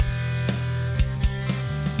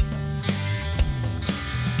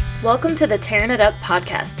Welcome to the Tearing It Up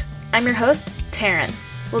podcast. I'm your host, Taryn.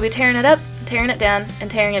 We'll be tearing it up, tearing it down,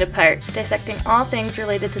 and tearing it apart, dissecting all things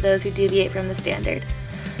related to those who deviate from the standard.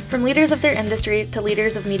 From leaders of their industry to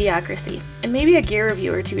leaders of mediocrity, and maybe a gear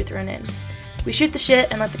review or two thrown in. We shoot the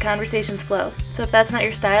shit and let the conversations flow, so if that's not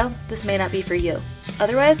your style, this may not be for you.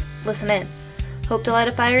 Otherwise, listen in. Hope to light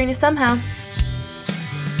a fire in you somehow.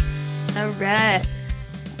 All right.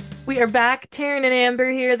 We are back, Taryn and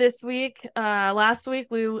Amber here this week. Last week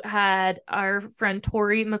we had our friend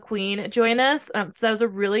Tori McQueen join us. So that was a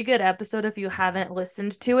really good episode. If you haven't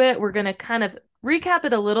listened to it, we're going to kind of recap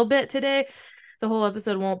it a little bit today. The whole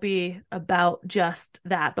episode won't be about just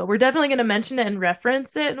that, but we're definitely going to mention it and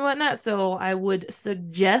reference it and whatnot. So I would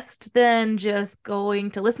suggest then just going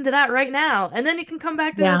to listen to that right now, and then you can come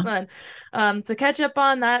back to this one to catch up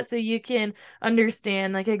on that, so you can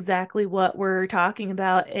understand like exactly what we're talking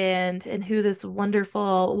about and who this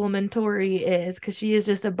wonderful woman Tori is, because she is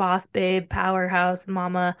just a boss babe, powerhouse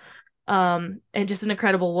mama, and just an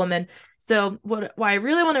incredible woman. So why I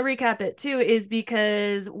really want to recap it too is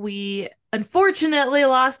because we unfortunately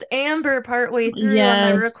lost Amber partway through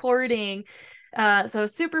on the recording. So I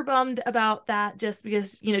was super bummed about that, just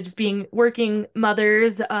because, just being working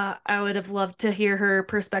mothers, I would have loved to hear her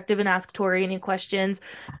perspective and ask Tori any questions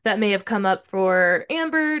that may have come up for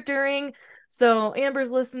Amber during. So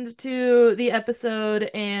Amber's listened to the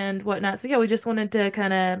episode and whatnot. So yeah, we just wanted to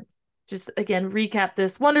kind of just, again, recap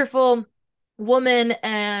this wonderful woman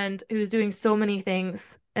and who's doing so many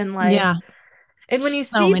things in life. Yeah. And when you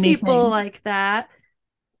So see many people things. like that,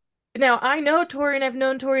 now I know Tori and I've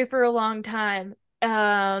known Tori for a long time.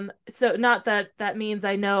 So not that that means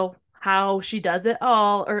I know how she does it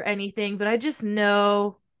all or anything, but I just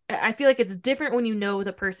know, I feel like it's different when you know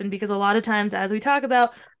the person, because a lot of times, as we talk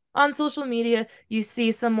about on social media, you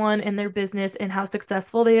see someone in their business and how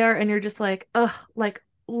successful they are, and you're just like, ugh, like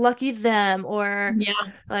lucky them, or Yeah.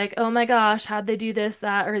 like, oh my gosh, how'd they do this,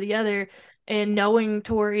 that, or the other? And knowing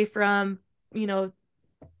Tori from, you know,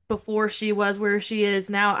 before she was where she is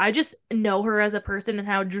now, I just know her as a person and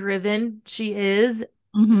how driven she is,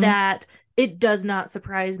 Mm-hmm. that it does not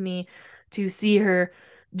surprise me to see her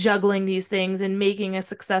juggling these things and making a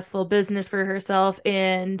successful business for herself,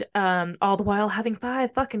 and all the while having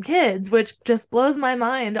 5 fucking kids, which just blows my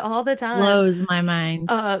mind all the time. Blows my mind.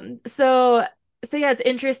 So yeah, it's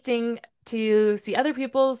interesting to see other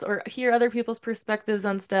people's or hear other people's perspectives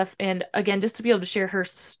on stuff, and again, just to be able to share her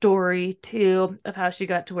story too of how she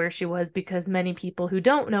got to where she was, because many people who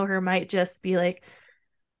don't know her might just be like,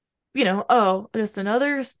 oh, just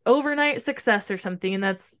another overnight success or something, and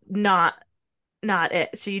that's not it.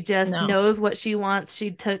 She just No. knows what she wants.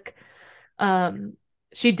 Um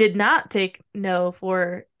she did not take no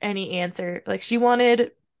for any answer. Like, she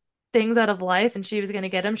wanted things out of life and she was going to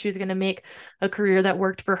get them. She was going to make a career that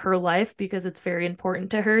worked for her life, because it's very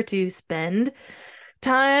important to her to spend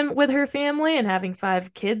time with her family, and having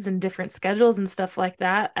 5 kids and different schedules and stuff like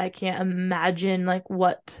that. I can't imagine like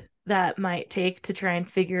what that might take to try and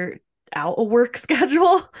figure out a work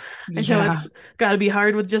schedule. I know Yeah. it's got to be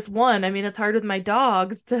hard with just one. I mean, it's hard with my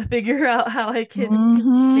dogs to figure out how I can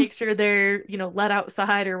Mm-hmm. make sure they're, let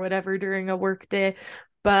outside or whatever during a work day.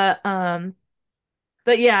 But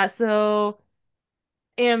yeah, so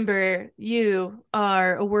Amber, you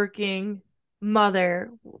are a working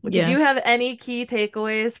mother. Did you have Yes. any key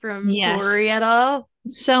takeaways from Tori Yes. at all?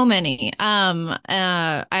 So many.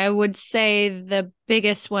 I would say the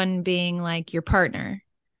biggest one being like your partner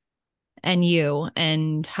and you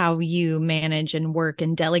and how you manage and work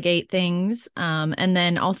and delegate things. And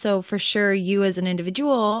then also for sure you as an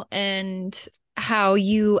individual and how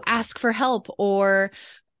you ask for help or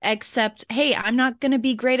accept, hey, I'm not going to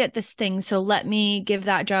be great at this thing, so let me give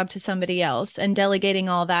that job to somebody else, and delegating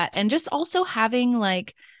all that, and just also having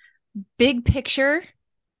like big picture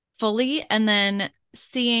fully, and then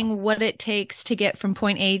seeing what it takes to get from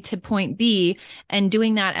point A to point B and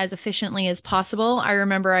doing that as efficiently as possible. I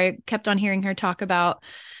remember I kept on hearing her talk about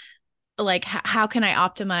like how can I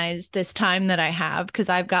optimize this time that I have, because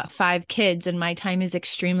I've got 5 kids and my time is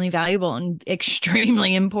extremely valuable and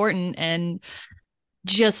extremely important. And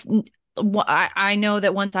just I know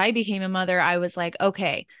that once I became a mother, I was like,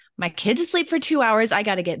 okay, my kid's asleep for 2 hours. I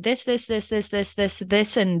got to get this,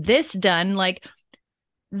 and this done. Like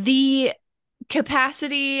the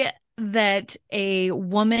capacity that a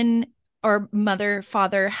woman or mother,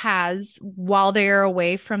 father has while they're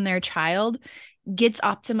away from their child gets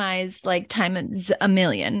optimized like times a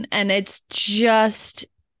million. And it's just,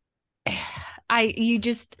 you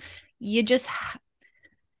just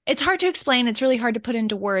It's hard to explain. It's really hard to put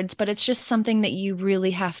into words, but it's just something that you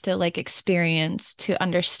really have to like experience to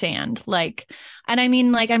understand. Like, and I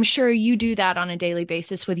mean, like, I'm sure you do that on a daily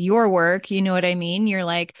basis with your work. You know what I mean? You're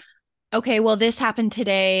like, okay, well, this happened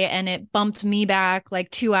today and it bumped me back like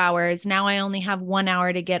 2 hours. Now I only have 1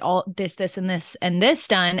 hour to get all this, and this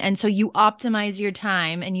done. And so you optimize your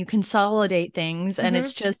time and you consolidate things. And Mm-hmm.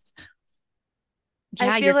 it's just, I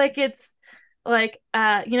yeah, feel you're, like it's like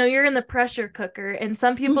you're in the pressure cooker and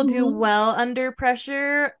some people do Mhm. well under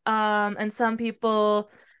pressure and some people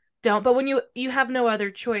don't. But when you have no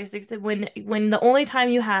other choice except when the only time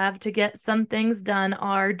you have to get some things done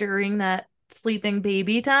are during that sleeping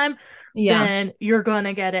baby time, Yeah. then you're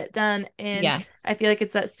gonna get it done. And Yes. I feel like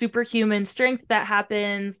it's that superhuman strength that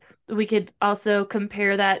happens. We could also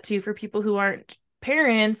compare that to for people who aren't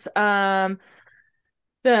parents,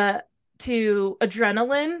 the to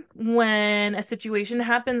adrenaline when a situation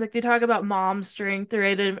happens. Like they talk about mom strength,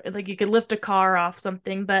 right? Like you could lift a car off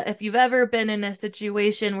something, but if you've ever been in a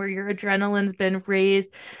situation where your adrenaline's been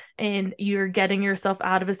raised and you're getting yourself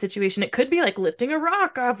out of a situation, it could be like lifting a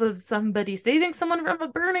rock off of somebody, saving someone from a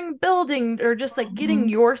burning building, or just like getting Mhm.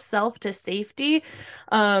 yourself to safety.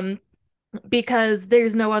 um because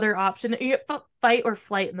there's no other option. Fight or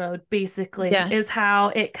flight mode basically is Yes. how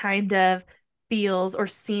it kind of feels or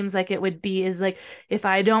seems like it would be, is like if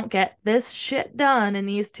I don't get this shit done in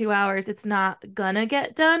these 2 hours, it's not gonna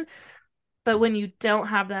get done. But when you don't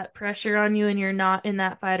have that pressure on you and you're not in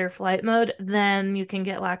that fight or flight mode, then you can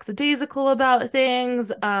get lackadaisical about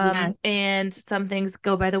things, Yes. and some things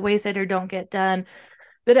go by the wayside or don't get done.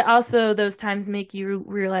 But it also, those times make you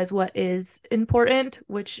realize what is important,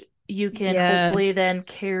 which you can hopefully then Yes.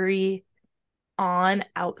 carry on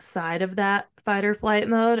outside of that fight or flight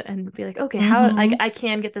mode and be like, okay, how Hmm. I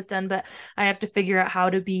can get this done, but I have to figure out how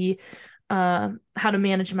to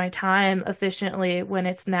manage my time efficiently when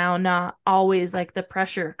it's now not always like the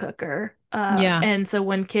pressure cooker. Yeah. And so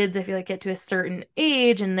when kids, I feel like, get to a certain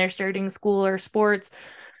age and they're starting school or sports,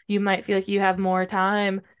 you might feel like you have more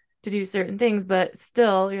time to do certain things, but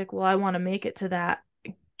still you're like, well, I want to make it to that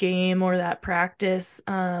game or that practice,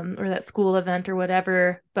 or that school event or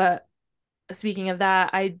whatever. But speaking of that,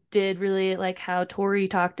 I did really like how Tori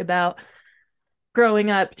talked about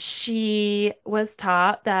growing up. She was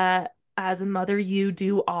taught that as a mother, you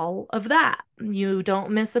do all of that. You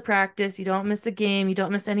don't miss a practice, you don't miss a game, you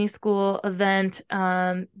don't miss any school event.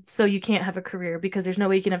 So you can't have a career because there's no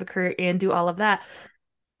way you can have a career and do all of that.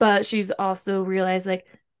 But she's also realized like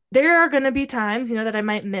there are going to be times, that I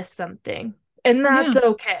might miss something, and that's Yeah.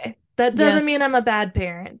 okay. That doesn't mean Yes. I'm a bad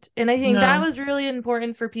parent. And I think that No. was really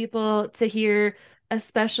important for people to hear,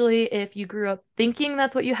 especially if you grew up thinking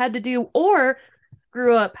that's what you had to do or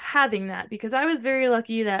grew up having that, because I was very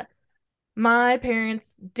lucky that my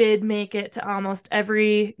parents did make it to almost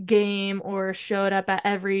every game or showed up at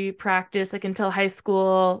every practice. Like until high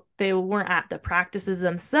school, they weren't at the practices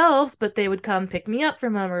themselves, but they would come pick me up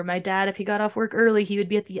from them. Or my dad, if he got off work early, he would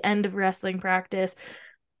be at the end of wrestling practice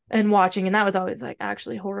and watching. And that was always like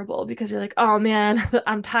actually horrible because you're like, oh man,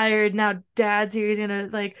 I'm tired. Now dad's here. He's gonna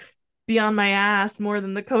like be on my ass more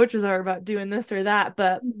than the coaches are about doing this or that.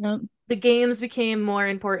 But Yep. the games became more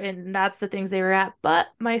important, and that's the things they were at. But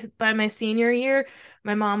by my senior year,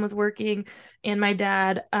 my mom was working and my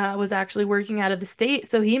dad was actually working out of the state,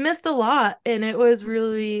 so he missed a lot, and it was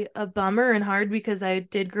really a bummer and hard because I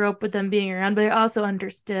did grow up with them being around, but I also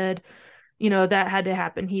understood, that had to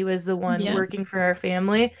happen. He was the one Yeah. working for our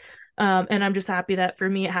family. And I'm just happy that for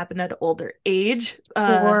me it happened at an older age,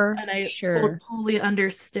 For and I sure. totally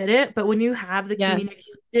understood it. But when you have the Yes.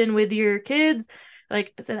 communication with your kids,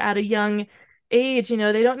 like I said, at a young age, they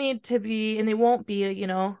don't need to be, and they won't be,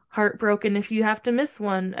 heartbroken if you have to miss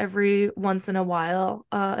one every once in a while,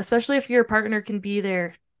 especially if your partner can be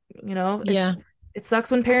there. Yeah. It sucks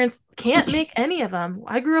when parents can't make any of them.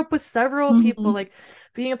 I grew up with several people, Hmm. like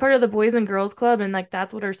being a part of the Boys and Girls Club, and like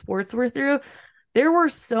that's what our sports were through. There were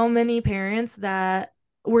so many parents that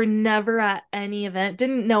were never at any event,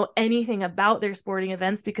 didn't know anything about their sporting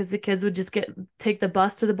events because the kids would just take the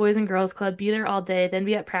bus to the Boys and Girls Club, be there all day, then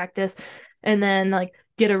be at practice, and then like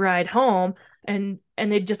get a ride home, and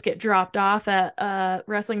they'd just get dropped off at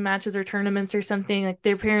wrestling matches or tournaments or something. Like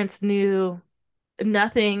their parents knew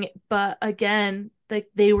nothing, but again, like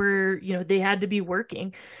they had to be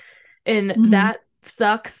working, and Hmm. that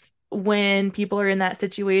sucks when people are in that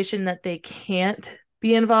situation that they can't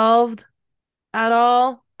be involved at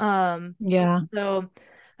all. Yeah. So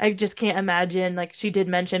I just can't imagine, like she did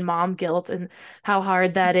mention mom guilt and how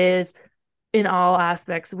hard that is in all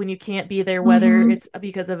aspects when you can't be there, whether Hmm. it's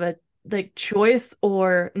because of a like choice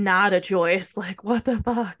or not a choice. Like what the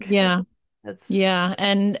fuck? Yeah. That's Yeah,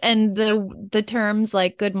 and the terms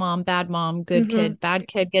like good mom, good hmm kid, bad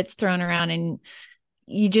kid gets thrown around, and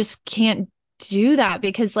you just can't do that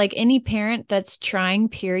because like any parent that's trying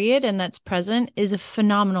period and that's present is a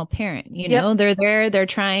phenomenal parent. You yep. know, they're there, they're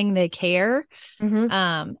trying, they care. hmm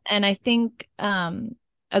And I think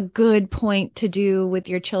a good point to do with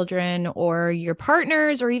your children or your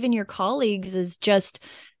partners or even your colleagues is just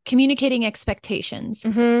communicating expectations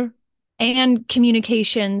hmm and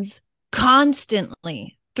communications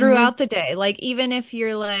constantly hmm throughout the day. Like, even if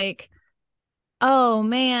you're like, oh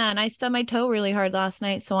man, I stubbed my toe really hard last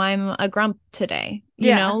night, so I'm a grump today,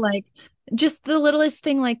 Yeah. like just the littlest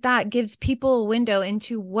thing like that gives people a window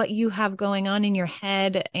into what you have going on in your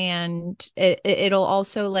head. And it'll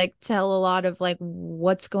also like tell a lot of like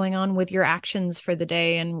what's going on with your actions for the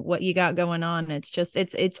day and what you got going on. It's just,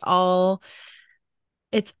 it's all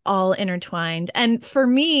intertwined. And for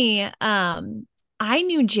me, I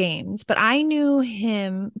knew James, but I knew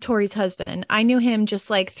him, Tori's husband. I knew him just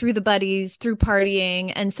like through the buddies, through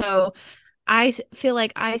partying. And so feel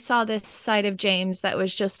like I saw this side of James that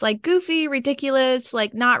was just like goofy, ridiculous,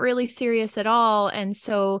 like not really serious at all. And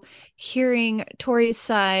so hearing Tori's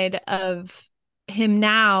side of him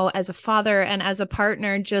now as a father and as a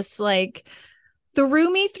partner just like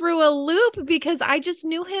threw me through a loop because I just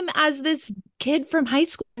knew him as this kid from high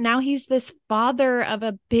school. Now he's this father of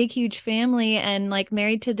a big, huge family and like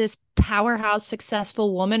married to this powerhouse,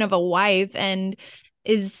 successful woman of a wife and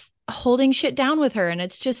is holding shit down with her. And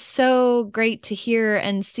it's just so great to hear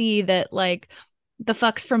and see that like the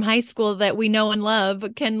fucks from high school that we know and love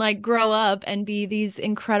can like grow up and be these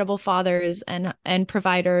incredible fathers and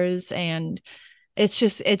providers. And it's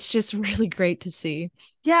just really great to see.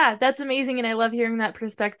 Yeah, that's amazing. And I love hearing that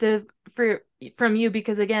perspective from you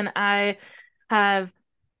because again, have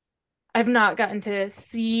I've not gotten to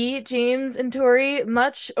see James and Tori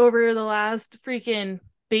much over the last freaking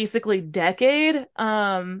basically decade.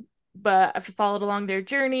 But I've followed along their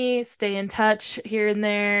journey, stay in touch here and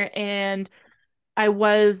there, and I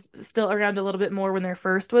was still around a little bit more when their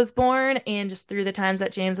first was born, and just through the times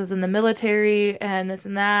that James was in the military and this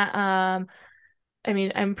and that. I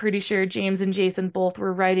mean, I'm pretty sure James and Jason both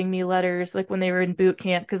were writing me letters like when they were in boot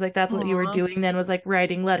camp because like that's what you were Aw. doing then was like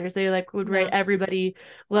writing letters. They like would write Yeah. everybody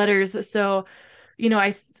letters. So,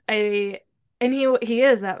 I and he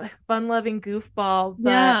is that fun-loving goofball, but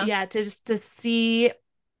Yeah. yeah, to just to see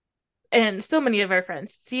and so many of our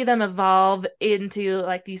friends see them evolve into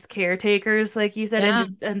like these caretakers like you said and Yeah.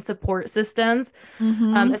 just and support systems.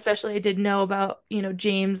 Mm-hmm. Especially I did know about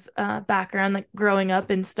James background like growing up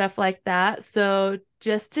and stuff like that, so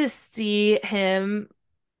just to see him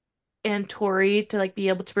and Tori to like be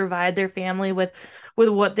able to provide their family with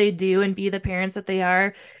what they do and be the parents that they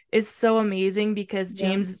are is so amazing because Yeah.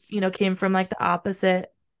 James came from like the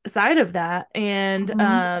opposite side of that,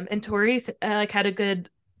 Mm-hmm. and Tori's like had a good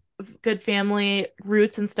family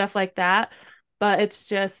roots and stuff like that, but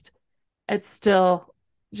it's still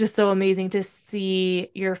just so amazing to see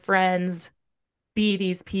your friends be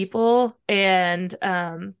these people and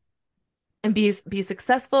be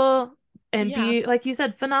successful and Yeah. be like you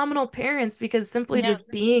said phenomenal parents because simply Yeah. just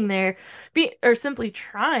being there be or simply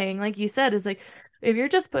trying like you said is like if you're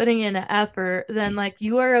just putting in an effort then like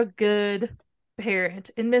you are a good parent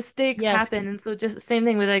and mistakes happen Yes. and so just same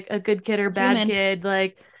thing with like a good kid or We're bad human. kid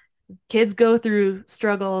like kids go through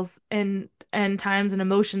struggles and times and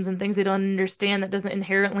emotions and things they don't understand that doesn't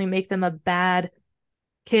inherently make them a bad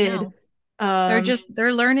kid. No. um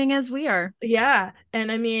They're learning as we are. yeah,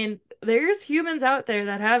 and I mean, there's humans out there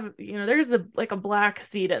that have, there's a like a black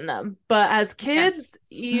seed in them. But as kids,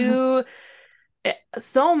 Yes.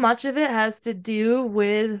 so much of it has to do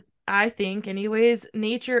with, I think, anyways,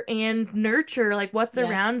 nature and nurture, like what's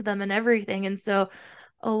around Yes. them and everything. And so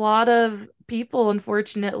a lot of people,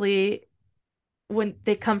 unfortunately, when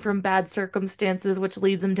they come from bad circumstances, which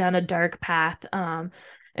leads them down a dark path.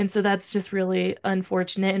 And so that's just really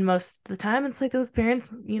unfortunate. And most of the time, it's like those parents,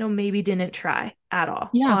 maybe didn't try at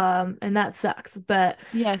all. Yeah. And that sucks. But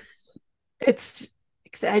Yes. it's,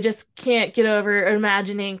 I just can't get over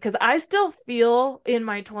imagining because I still feel in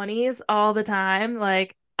my 20s all the time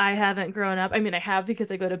like I haven't grown up. I mean, I have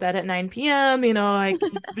because I go to bed at 9 p.m. I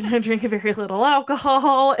drink very little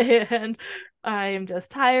alcohol and I am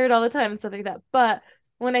just tired all the time and stuff like that. But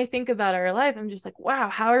when I think about our life, I'm just like, wow,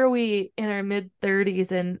 how are we in our mid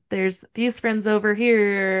 30s and there's these friends over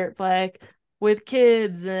here, like with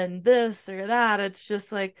kids and this or that. It's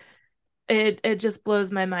just like, it just blows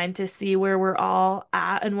my mind to see where we're all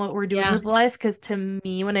at and what we're doing Yeah. with life because to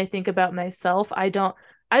me when I think about myself I don't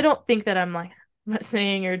think that I'm like I'm not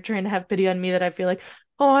saying or trying to have pity on me that I feel like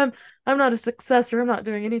oh, I'm not a success, or I'm not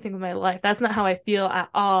doing anything with my life. That's not how I feel at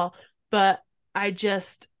all. But I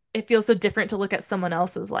just it feels so different to look at someone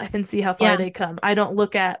else's life and see how far Yeah. they come. I don't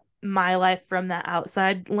look at my life from that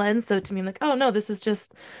outside lens. So to me, I'm like, oh no, this is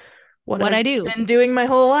just what What I've I do. been doing my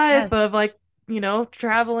whole life Yes. of like,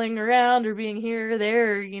 traveling around or being here or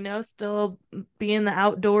there, still being the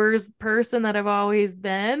outdoors person that I've always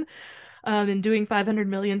been, and doing 500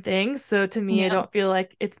 million things. So to me, I Yeah. don't feel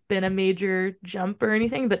like it's been a major jump or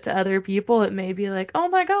anything, but to other people, it may be like, oh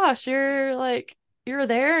my gosh, you're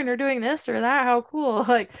there and you're doing this or that. How cool.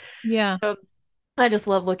 Like, Yeah. so I just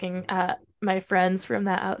love looking at my friends from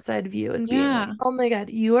that outside view and being like, Yeah. oh my God,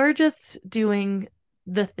 you are just doing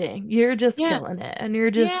the thing. You're just killing Yes. it and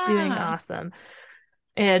you're just doing Yeah. awesome.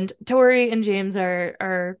 And Tori and James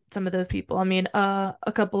are some of those people. I mean, a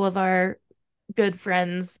couple of our good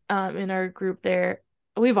friends in our group there,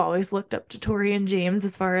 we've always looked up to Tori and James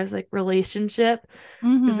as far as like relationship.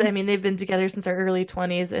 Because I Mm-hmm. mean, they've been together since our early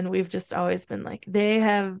 20s, and we've just always been like, they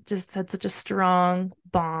have just had such a strong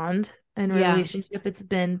bond and Yeah. relationship. It's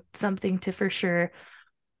been something to for sure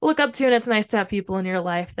look up to, and it's nice to have people in your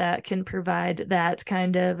life that can provide that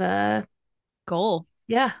kind of Goal.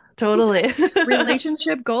 yeah, totally.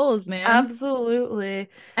 Relationship goals, man. Absolutely.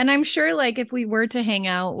 And I'm sure like if we were to hang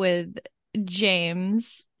out with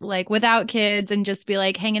James, like without kids and just be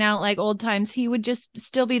like hanging out like old times, he would just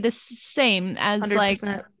still be the same as like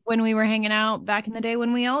 100%. when we were hanging out back in the day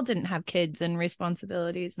when we all didn't have kids and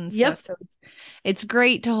responsibilities and stuff. Yep. So it's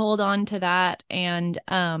great to hold on to that. And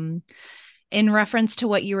in reference to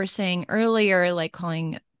what you were saying earlier, like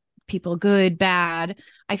calling people good, bad,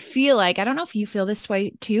 I feel like I don't know if you feel this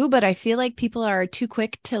way too, but I feel like people are too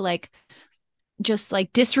quick to like just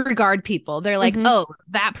like disregard people. They're like, Mm-hmm. oh,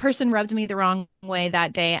 that person rubbed me the wrong way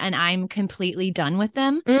that day and I'm completely done with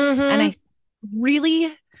them. And Mm-hmm. I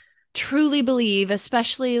really truly believe,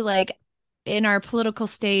 especially like in our political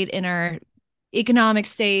state, in our economic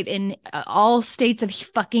state, in all states of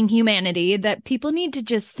fucking humanity, that people need to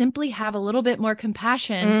just simply have a little bit more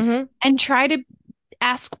compassion Mm-hmm. and try to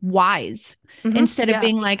ask whys Mm-hmm. instead of Yeah.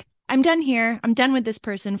 being like, I'm done here. I'm done with this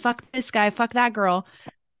person. Fuck this guy. Fuck that girl.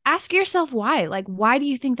 Ask yourself why. Like, why do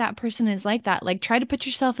you think that person is like that? Like, try to put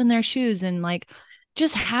yourself in their shoes and like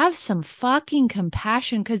just have some fucking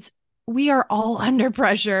compassion because we are all under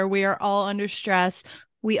pressure. We are all under stress.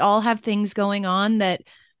 We all have things going on that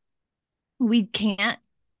we can't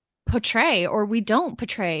portray or we don't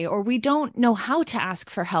portray or we don't know how to ask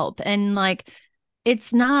for help. And like,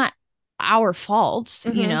 it's not our fault,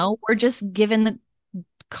 Mm-hmm. we're just given the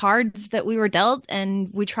cards that we were dealt and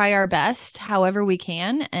we try our best however we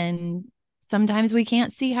can. And sometimes we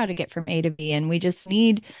can't see how to get from A to B and we just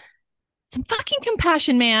need some fucking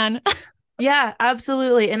compassion, man. Yeah,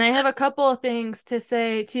 absolutely. And I have a couple of things to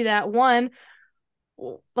say to that. One,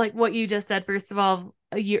 like what you just said, first of all,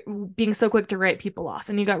 you being so quick to write people off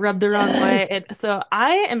and you got rubbed the wrong way. Yes. And so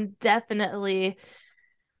I am definitely,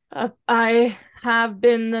 I have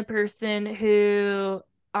been the person who,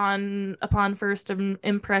 on upon first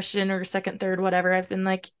impression or second, third, whatever, I've been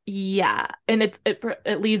like, yeah. And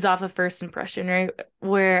it leads off of first impression, right?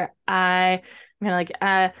 Where I'm kind of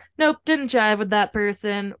like, nope, didn't jive with that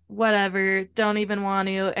person, whatever, don't even want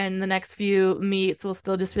to. And the next few meets will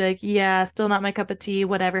still just be like, yeah, still not my cup of tea,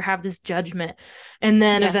 whatever, have this judgment. And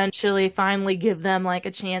then Yes. eventually finally give them like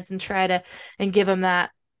a chance and try to and give them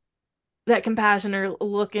that compassion or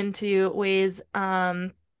look into ways,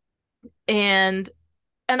 and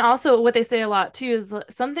also what they say a lot too is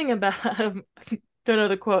something about don't know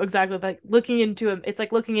the quote exactly, but like looking into a it's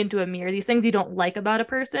like looking into a mirror. These things you don't like about a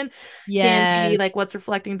person can be like what's Yes.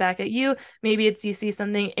 reflecting back at you. Maybe it's you see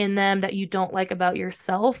something in them that you don't like about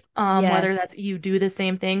yourself, whether Yes. that's you do the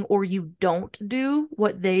same thing or you don't do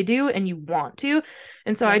what they do and you want to.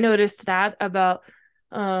 And so I Yep. noticed that about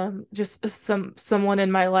just someone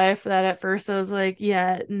in my life that at first I was like,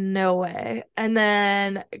 yeah, no way. And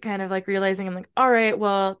then kind of like realizing, I'm like, all right,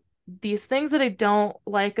 well, these things that I don't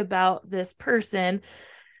like about this person,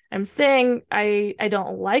 I'm saying I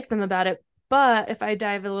don't like them about it. But if I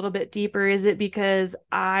dive a little bit deeper, is it because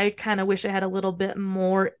I kind of wish I had a little bit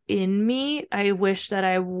more in me? I wish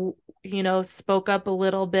that spoke up a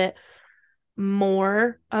little bit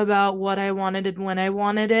more about what I wanted and when I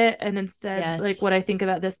wanted it. And instead, like what Yes. I think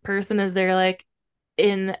about this person is they're like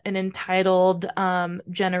in an entitled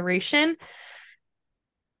generation.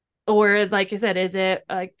 Or like I said, is it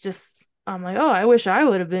like just I'm like, oh, I wish I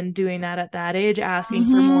would have been doing that at that age,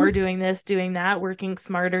 asking for Mm-hmm. more, doing this, doing that, working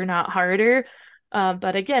smarter, not harder.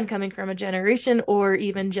 But again, coming from a generation or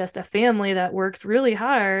even just a family that works really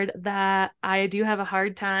hard, that I do have a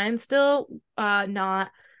hard time still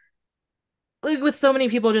not like with so many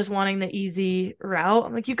people just wanting the easy route,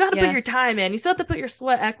 I'm like, you got to put your Yes. time in. You still have to put your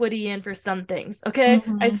sweat equity in for some things. Okay.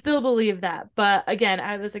 I Hmm. still believe that. But again,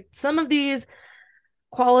 I was like, some of these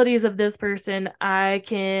qualities of this person, I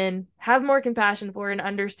can have more compassion for and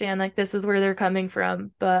understand like this is where they're coming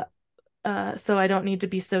from. But so I don't need to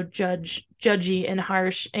be so judgy and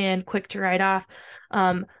harsh and quick to write off.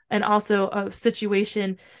 And also a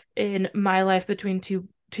situation in my life between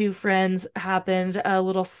two friends happened, a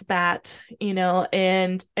little spat,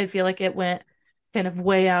 and I feel like it went kind of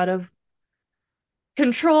way out of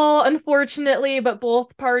control, unfortunately, but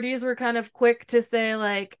both parties were kind of quick to say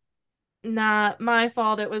like, not my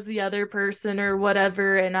fault, it was the other person or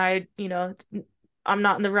whatever, and I'm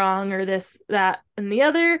not in the wrong or this, that, and the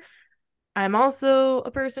other. I'm also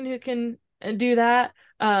a person who can do that.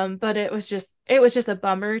 But it was just a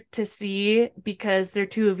bummer to see because they're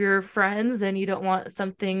two of your friends and you don't want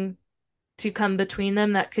something to come between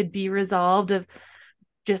them that could be resolved of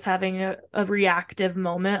just having a reactive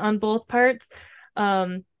moment on both parts.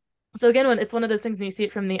 Um, so again, when it's one of those things and you see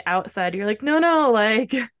it from the outside, you're like, no,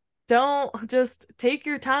 like don't, just take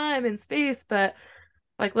your time and space, but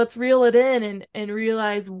like let's reel it in and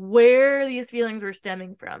realize where these feelings were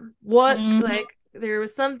stemming from. What, Hmm. like there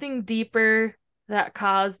was something deeper that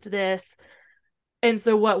caused this. And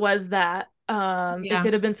so what was that? It Yeah.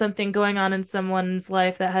 could have been something going on in someone's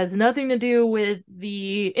life that has nothing to do with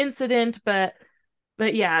the incident, but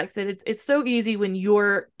yeah, like I said, it's so easy when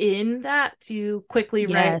you're in that to quickly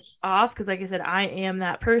write Yes. off because, like I said, I am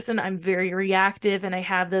that person. I'm very reactive, and I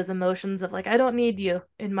have those emotions of like, I don't need you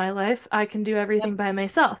in my life. I can do Yep. everything by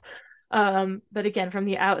myself. But again, from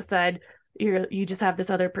the outside, you just have this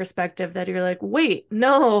other perspective that you're like, wait,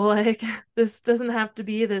 no, like this doesn't have to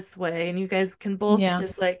be this way, and you guys can both Yeah.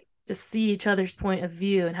 just see each other's point of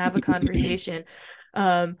view and have a conversation.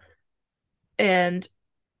 Um, and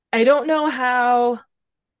I don't know how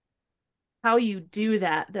you do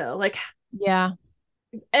that though, like, Yeah.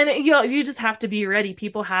 and you just have to be ready.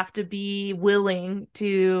 People have to be willing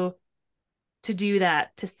to do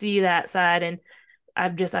that, to see that side. And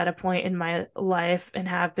I'm just at a point in my life and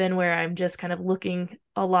have been where I'm just kind of looking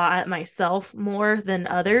a lot at myself more than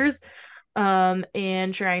others,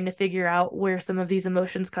 and trying to figure out where some of these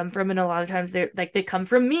emotions come from. And a lot of times they're like they come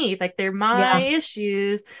from me, like they're my Yeah.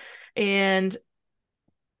 issues. and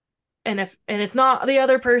and it's not the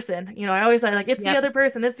other person, I always say like it's the Yep. other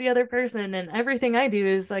person, it's the other person, and everything I do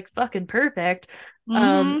is like fucking perfect.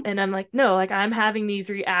 Hmm. And I'm like, no, like I'm having these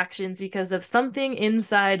reactions because of something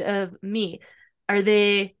inside of me. Are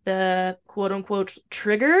they the quote unquote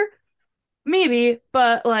trigger? Maybe,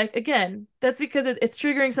 but like again, that's because it's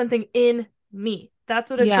triggering something in me. That's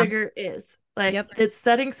what a Yeah. trigger is, like Yep. it's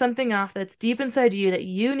setting something off that's deep inside you that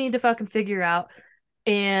you need to fucking figure out.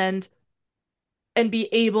 And and be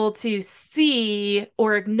able to see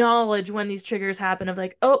or acknowledge when these triggers happen of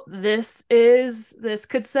like, oh, this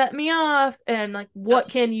could set me off, and like what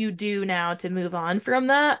Yep. can you do now to move on from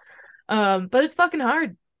that. But it's fucking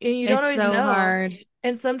hard and you don't It's always so know. hard.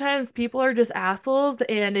 And sometimes people are just assholes,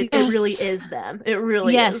 and it really Yes. is them, it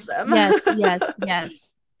really is Yes. them. Yes. Yes.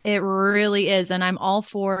 Yes. It really is. And I'm all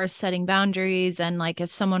for setting boundaries. And like,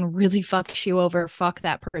 if someone really fucks you over, fuck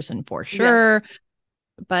that person for Yeah. sure.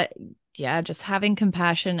 But yeah, just having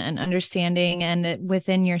compassion and understanding and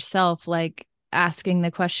within yourself, like asking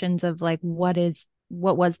the questions of like,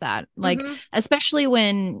 what was that? Like, Mm-hmm. especially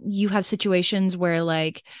when you have situations where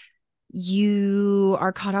like you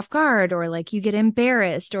are caught off guard or like you get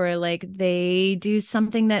embarrassed or like they do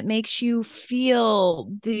something that makes you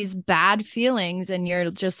feel these bad feelings and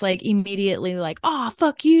you're just like immediately like, oh,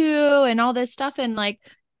 fuck you and all this stuff. And like,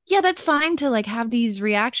 yeah, that's fine to like have these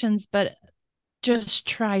reactions, but just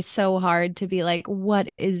try so hard to be like, what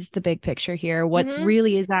is the big picture here? What Mm-hmm.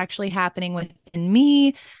 really is actually happening within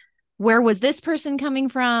me? Where was this person coming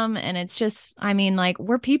from? And it's just, I mean, like,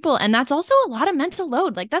 we're people, and that's also a lot of mental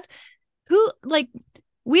load. Like, that's who, like,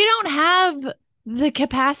 we don't have the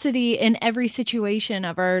capacity in every situation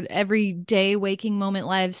of our everyday waking moment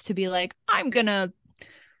lives to be like, I'm gonna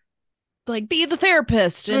like be the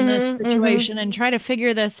therapist in this Mm-hmm. Mm-hmm. situation and try to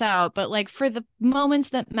figure this out. But like for the moments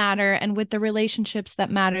that matter and with the relationships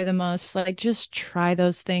that matter the most, like just try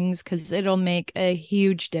those things because it'll make a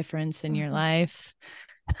huge difference in your Mm-hmm. life.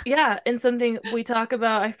 Yeah, and something we talk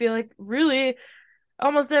about, I feel like really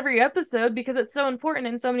almost every episode because it's so important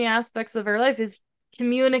in so many aspects of our life is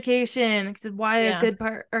communication. Why a Yeah. good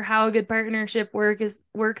part or how a good partnership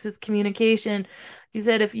works is communication. You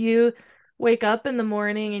said if you wake up in the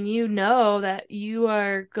morning and you know that you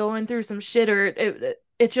are going through some shit, or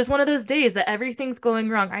it's just one of those days that everything's going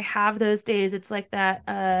wrong. I have those days. It's like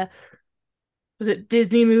that was it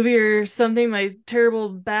Disney movie or something? My terrible,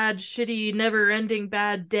 bad, shitty, never ending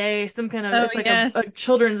bad day. Some kind of, Oh, it's like a yes.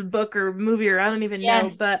 children's book or movie, or I don't even know.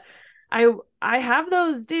 Yes. But I have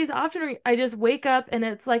those days often where I just wake up and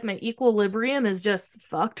it's like my equilibrium is just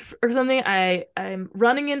fucked or something. I'm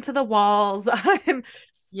running into the walls. I'm Yep.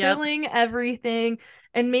 spilling everything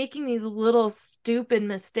and making these little stupid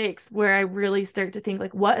mistakes where I really start to think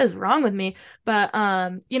like, what is wrong with me? But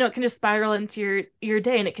it can just spiral into your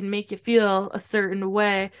day and it can make you feel a certain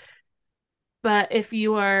way. But if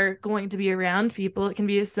you are going to be around people, it can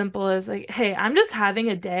be as simple as like, hey, I'm just having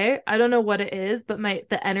a day. I don't know what it is, but my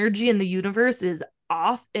the energy in the universe is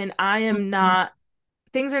off and I am Mhm. not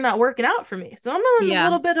things are not working out for me. So I'm in a Yeah.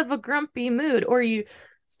 little bit of a grumpy mood, or you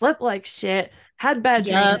slept like shit, had bad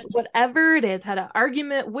Yep. dreams, whatever it is, had an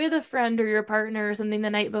argument with a friend or your partner or something the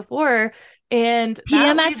night before, and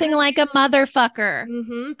that leaves. PMSing like a motherfucker.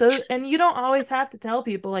 And you don't always have to tell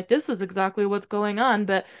people like this is exactly what's going on,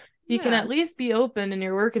 but you can Yeah. at least be open in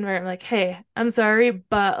your work environment, like, hey, I'm sorry,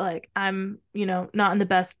 but like I'm, not in the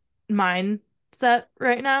best mindset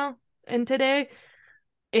right now and today.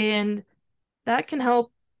 And that can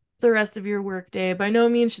help the rest of your workday. By no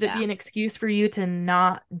means should it Yeah. be an excuse for you to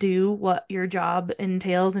not do what your job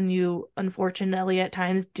entails. And you, unfortunately, at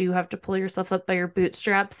times do have to pull yourself up by your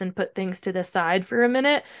bootstraps and put things to the side for a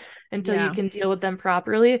minute until you Yeah. can deal with them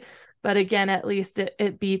properly. But again, at least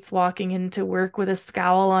it beats walking into work with a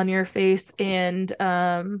scowl on your face and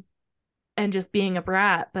just being a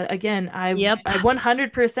brat. But again, Yep. I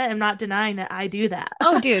 100% am not denying that I do that.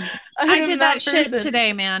 Oh, dude. I I am did that that shit person,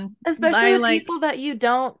 today, man. especially I with like, people that you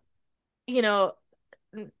don't, you know,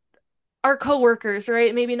 are coworkers,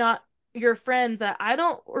 right? Maybe not your friends, that I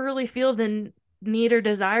don't really feel the need or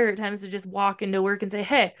desire at times to just walk into work and say,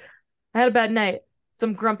 "Hey, I had a bad night, so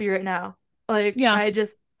I'm grumpy right now." Like yeah.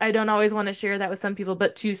 I don't always want to share that with some people,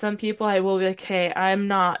 but to some people I will be like, "Hey, I'm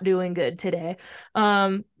not doing good today."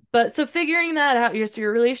 But so figuring that out,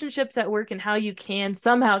 your relationships at work and how you can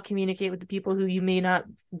somehow communicate with the people who you may not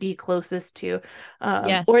be closest to, or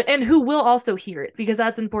Yes. and who will also hear it, because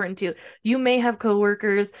that's important too. You may have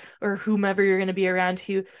coworkers or whomever you're going to be around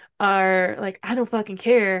who are like, I don't fucking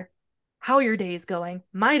care how your day's going.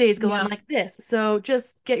 My day's going Yeah. like this. So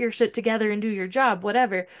just get your shit together and do your job,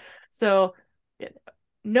 whatever. So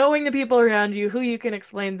knowing the people around you, who you can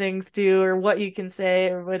explain things to or what you can say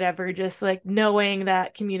or whatever, just like knowing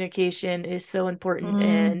that communication is so important.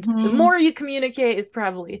 And the Hmm. more you communicate is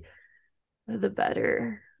probably the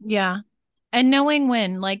better. Yeah. And knowing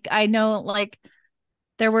when, like, I know, like,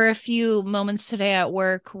 there were a few moments today at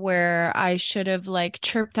work where I should have like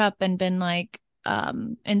chirped up and been like,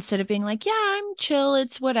 instead of being like, yeah, I'm chill,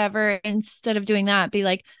 it's whatever, instead of doing that, be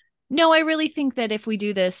like, no, I really think that if we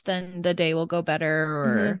do this, then the day will go better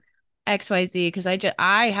Mm-hmm. or XYZ. Because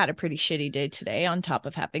I had a pretty shitty day today on top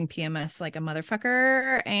of having PMS like a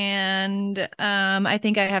motherfucker. And I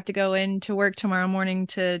think I have to go into work tomorrow morning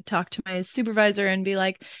to talk to my supervisor and be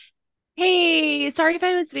like, hey, sorry if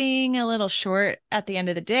I was being a little short at the end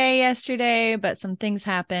of the day yesterday, but some things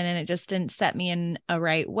happened and it just didn't set me in a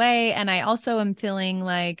right way. And I also am feeling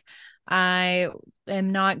like I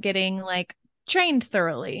am not getting like trained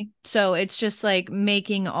thoroughly. So it's just like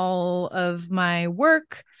making all of my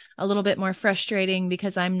work a little bit more frustrating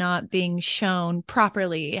because I'm not being shown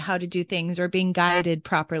properly how to do things or being guided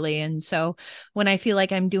properly. And so when I feel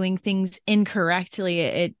like I'm doing things incorrectly,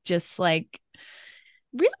 it just like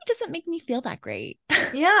really doesn't make me feel that great.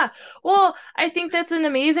 Yeah. Well, I think that's an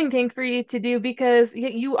amazing thing for you to do because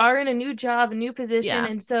you are in a new job, a new position. Yeah.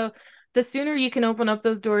 And so the sooner you can open up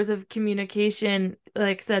those doors of communication,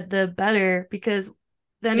 like I said, the better, because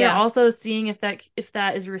then you're Yeah. also seeing if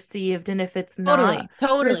that is received. And if it's not Totally.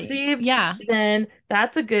 Totally. received, Yeah. then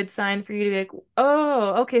that's a good sign for you to be like,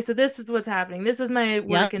 oh, okay, so this is what's happening. This is my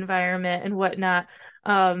work Yep. environment and whatnot.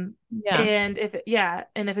 Um, Yeah. and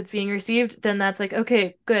if it's being received, then that's like,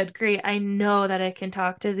 okay, good, great. I know that I can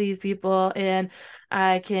talk to these people and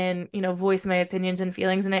I can, voice my opinions and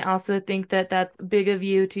feelings. And I also think that that's big of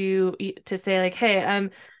you to say like, hey,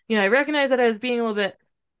 I recognize that I was being a little bit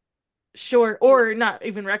short, or not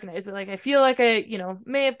even recognize, but like I feel like I,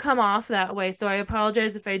 may have come off that way. So I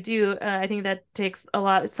apologize if I do. I think that takes a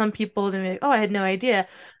lot. Some people to be like, oh, I had no idea.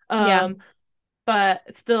 Yeah.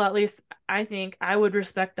 But still, at least I think I would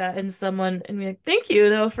respect that in someone and be like, thank you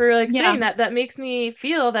though for like Yeah. saying that. That makes me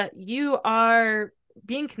feel that you are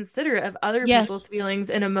being considerate of other people's Yes. feelings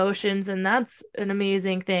and emotions, and that's an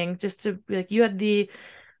amazing thing. Just to be like, you had the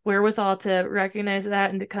wherewithal to recognize that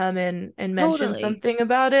and to come in and mention Totally. something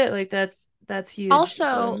about it. Like that's huge.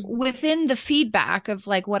 Also, within the feedback of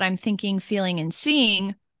like what I'm thinking, feeling, and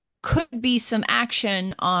seeing, could be some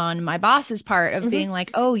action on my boss's part of Mm-hmm. being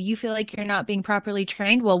like, oh, you feel like you're not being properly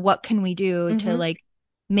trained. Well, what can we do to Mm-hmm. like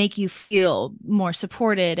make you feel more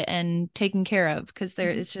supported and taken care of? Because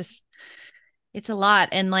there Mm-hmm. is just, it's a lot.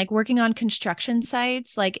 And like working on construction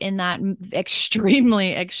sites, like in that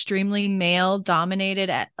extremely, extremely male dominated,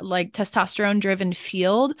 like testosterone driven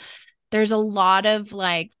field, there's a lot of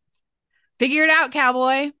like, figure it out,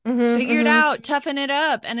 cowboy, Mm-hmm. figure it Mm-hmm. out, toughen it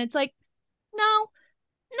up. And it's like, no,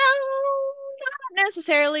 no, not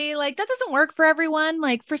necessarily. Like that doesn't work for everyone.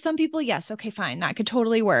 Like for some people, yes, okay, fine, that could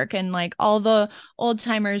totally work. And like all the old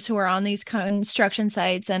timers who are on these construction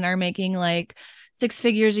sites and are making like six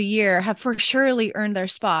figures a year have for surely earned their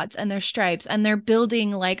spots and their stripes, and they're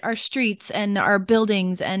building like our streets and our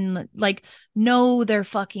buildings and like know their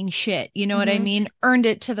fucking shit. You know what I Mm-hmm. mean? Earned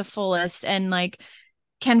it to the fullest and like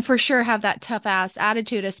can for sure have that tough ass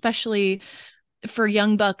attitude, especially for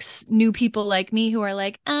young bucks, new people like me who are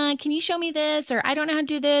like, can you show me this? Or I don't know how to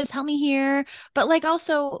do this. Help me here. But like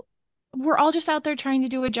also, we're all just out there trying to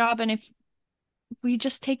do a job. And if we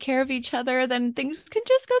just take care of each other, then things can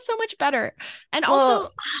just go so much better. And Well, also,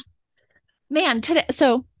 man,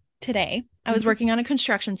 today I was mhm. working on a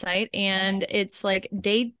construction site and it's like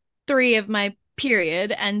day 3 of my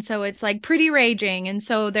period. And so it's like pretty raging. And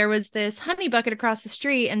so there was this honey bucket across the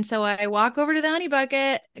street. And so I walk over to the honey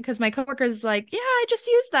bucket because my coworker's like, yeah, I just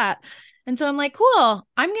used that. And so I'm like, cool,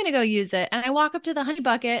 I'm going to go use it. And I walk up to the honey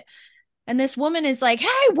bucket and this woman is like, hey,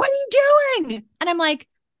 what are you doing? And I'm like,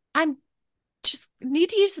 I'm just need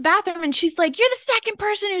to use the bathroom. And she's like, you're the second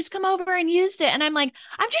person who's come over and used it. And I'm like,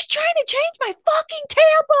 I'm just trying to change my fucking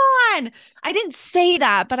tampon. I didn't say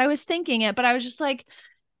that, but I was thinking it. But I was just like,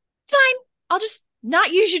 it's fine. I'll just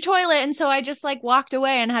not use your toilet. And so I just like walked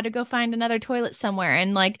away and had to go find another toilet somewhere.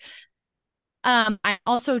 And like, I'm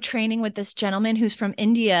also training with this gentleman who's from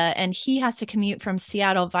India and he has to commute from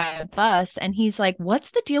Seattle via bus. And he's like,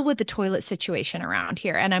 what's the deal with the toilet situation around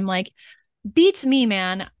here? And I'm like, beats me,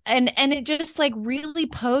 man. And it just like really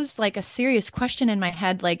posed like a serious question in my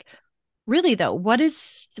head, like, really though, what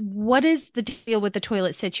is the deal with the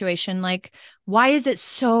toilet situation? Like, why is it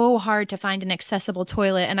so hard to find an accessible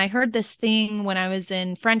toilet? And I heard this thing when I was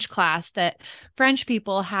in French class that French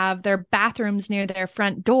people have their bathrooms near their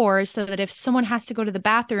front door so that if someone has to go to the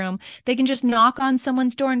bathroom, they can just knock on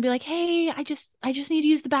someone's door and be like, hey, I just need to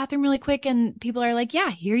use the bathroom really quick. And people are like,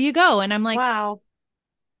 yeah, here you go. And I'm like, Wow.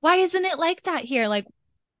 why isn't it like that here? Like,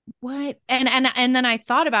 what? And then I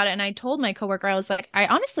thought about it and I told my coworker, I was like, I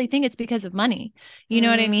honestly think it's because of money. You know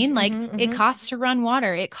what I mean? Like it Mm-hmm. costs to run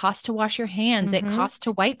water, it costs to wash your hands, it Mm-hmm. costs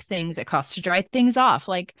to wipe things, it costs to dry things off.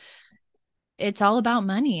 Like it's all about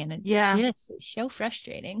money and it Yeah, just is so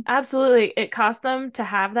frustrating. absolutely. It cost them to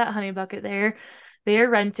have that honey bucket there. They are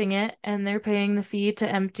renting it and they're paying the fee to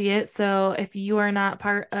empty it. So if you are not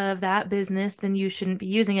part of that business, then you shouldn't be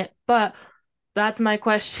using it. But that's my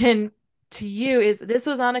question to you is this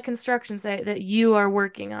was on a construction site that you are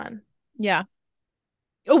working on. Yeah.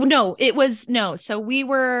 Oh no, it was no. So we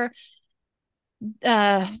were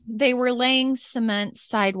they were laying cement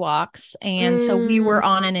sidewalks and so we were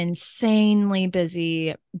on Mm, an insanely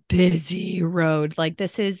busy road. Like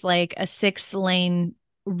this is like a 6-lane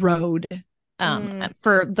road mm.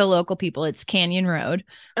 for the local people. It's Canyon Road.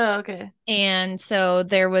 Oh, okay. And so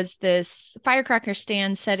there was this firecracker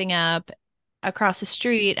stand setting up across the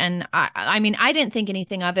street and I mean I didn't think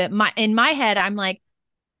anything of it. My in my head I'm like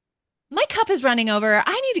my cup is running over.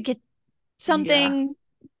 I need to get Yeah. something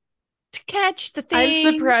to catch the I'm thing.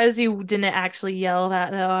 surprised you didn't actually yell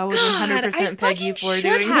that though. I would God, I 100% peg you fucking for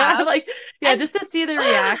should doing that. have. Like, yeah, And just to see the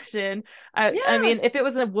reaction. I yeah, mean, if it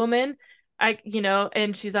was a woman,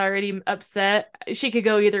 and she's already upset, she could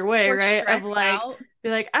go either way, or right? Of stressed like, out. be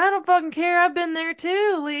like, I don't fucking care. I've been there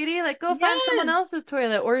too, lady. Like, go find someone Yes. else's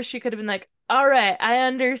toilet. Or she could have been like, all right, I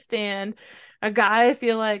understand. A guy, I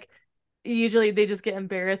feel like usually they just get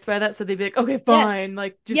embarrassed by that, so they'd be like, okay, Yes. fine,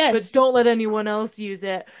 like just but Yes. don't let anyone else use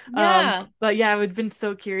it. Yeah. But yeah, I would have been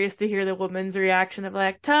so curious to hear the woman's reaction of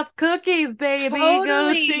like, tough cookies, baby,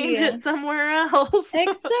 go Totally. change it somewhere else.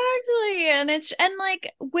 Exactly. And it's and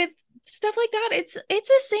like with stuff like that, it's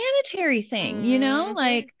a sanitary thing, you know? Hmm.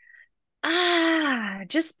 Like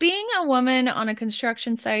just being a woman on a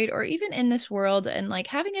construction site or even in this world and like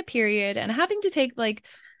having a period and having to take like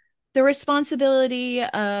the responsibility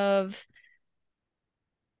of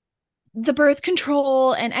the birth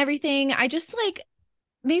control and everything. I just like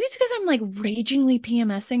maybe it's because I'm like ragingly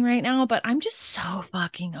PMSing right now, but I'm just so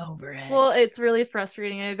fucking over Well, it. it's really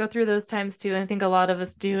frustrating. I go through those times too, and I think a lot of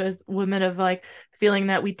us do as women of like feeling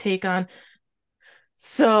that we take on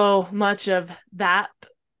so much of that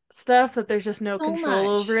stuff that there's just no So control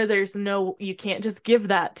much. over. There's no, you can't just give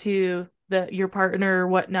that to your partner or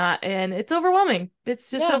whatnot. And it's overwhelming. It's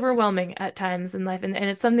just Yeah. overwhelming at times in life. And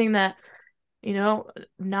it's something that, you know,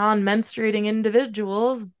 non-menstruating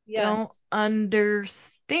individuals don't Yes.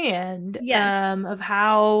 understand Yes. of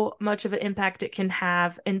how much of an impact it can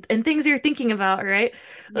have, and things you're thinking about, right?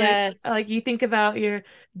 Yes. Like you think about your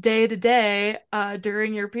day to day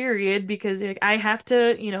during your period, because like, I have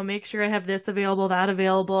to, make sure I have this available, that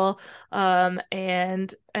available.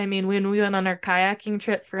 And I mean, when we went on our kayaking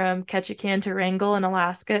trip from Ketchikan to Wrangell in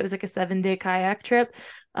Alaska, it was like a 7-day kayak trip.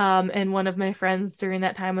 And one of my friends during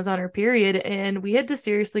that time was on her period, and we had to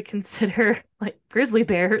seriously consider like grizzly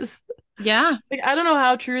bears. Yeah. Like, I don't know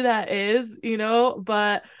how true that is,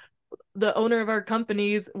 but the owner of our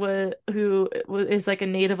companies is like a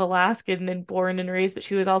native Alaskan and born and raised, but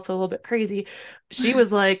she was also a little bit crazy. She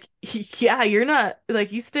was like, "Yeah, you're not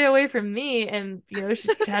like, you stay away from me," and she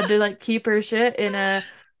had to like keep her shit in a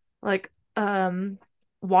like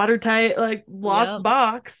watertight like locked Yep.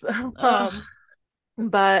 box. Ugh. um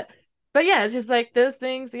but yeah, it's just like those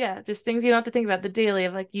things, yeah, just things you don't have to think about the daily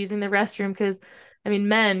of like using the restroom, because I mean,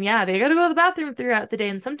 men, yeah, they gotta go to the bathroom throughout the day,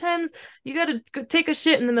 and sometimes you gotta go take a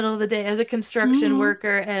shit in the middle of the day as a construction Hmm.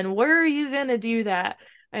 worker, and where are you gonna do that?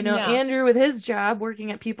 I know Yeah. Andrew with his job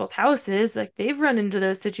working at people's houses, like they've run into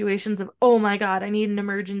those situations of, oh my God, I need an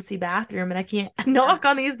emergency bathroom and I can't Yeah. knock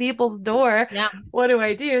on these people's door. Yeah. What do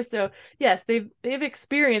I do? So yes, they've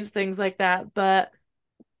experienced things like that, but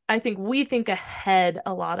I think we think ahead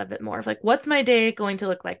a lot of it more of like, what's my day going to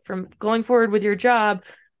look like from going forward with your job?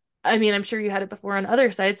 I mean, I'm sure you had it before on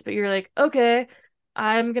other sites, but you're like, okay,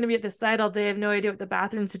 I'm going to be at this site all day. I have no idea what the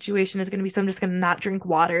bathroom situation is going to be. So I'm just going to not drink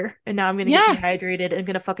water. And now I'm going to get Yeah. dehydrated and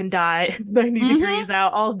going to fucking die 90 Hmm. degrees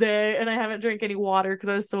out all day. And I haven't drank any water because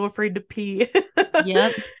I was so afraid to pee.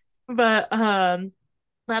 Yep. But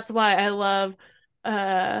that's why I love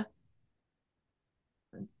uh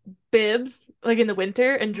bibs like in the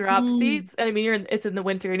winter and drop Mm. seats. And I mean, it's in the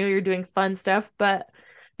winter. I know you're doing fun stuff, but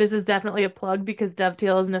this is definitely a plug because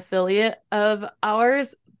Dovetail is an affiliate of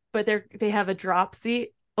ours, but they have a drop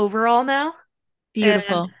seat overall now. And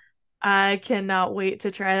Beautiful. I cannot wait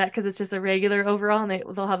to try that because it's just a regular overall, and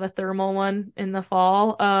they'll have a thermal one in the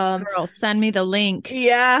fall. Girl, send me the link.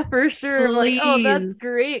 Yeah, for sure. I'm like, oh, that's Please.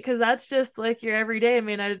 great because that's just like your everyday. I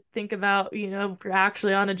mean, I think about, if you're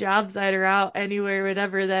actually on a job site or out anywhere,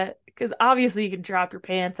 whatever, that because obviously you can drop your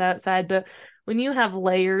pants outside, but when you have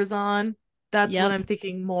layers on, that's what Yep. I'm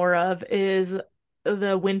thinking more of is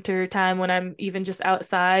the winter time when I'm even just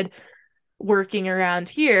outside working around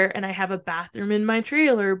here and I have a bathroom in my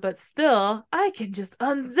trailer, but still I can just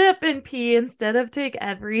unzip and pee instead of take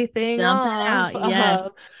everything Dump it off. out.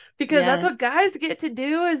 Yes. Because that's Yes. what guys get to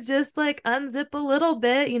do is just like unzip a little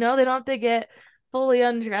bit, they don't have to get fully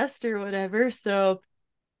undressed or whatever. So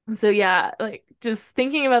yeah, like just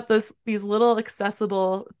thinking about these little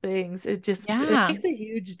accessible things, it Yeah. makes a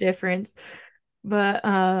huge difference. But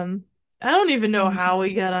I don't even know Huge. how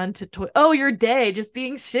we got onto oh, your day just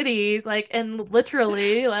being shitty, like, and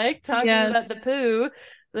literally like talking about the Yes. poo,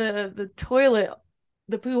 the toilet,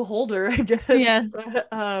 the poo holder, I guess. Yes.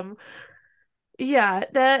 But yeah,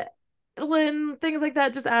 that when things like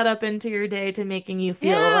that just add up into your day to making you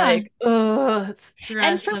feel Yeah. like, oh, And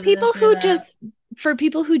stress of this or that. for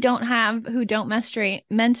people who who don't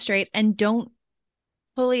menstruate and don't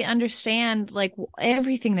fully understand like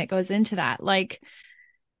everything that goes into that, like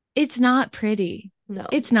it's not pretty. No,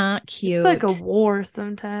 It's not it's like a cute. war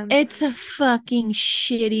sometimes. It's a fucking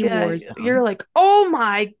shitty Yeah, war you're zone. like, oh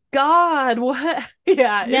my God, what?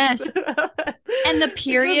 Yeah, it's Yes. And the this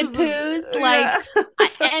period is poos, like,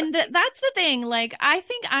 yeah. that's the thing. Like, I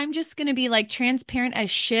think I'm just going to be like transparent as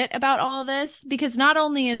shit about all this because not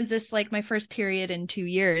only is this like my first period in 2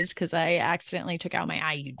 years because I accidentally took out my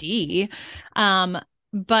IUD, um,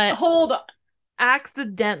 but Hold on.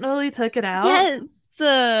 Accidentally took it out? yes,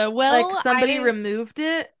 Like well, somebody removed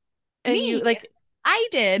it and you me, like I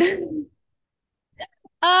did.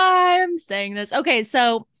 I'm saying this. Okay,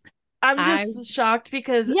 so I'm I, just shocked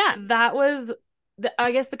because yeah. that was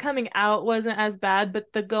I guess the coming out wasn't as bad,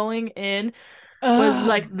 but the going in was Ugh.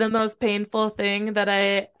 like the most painful thing that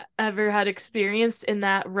I ever had experienced in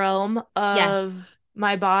that realm Yes, of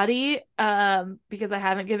my body, because I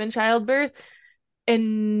haven't given childbirth.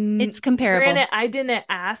 And it's comparable. granted, I didn't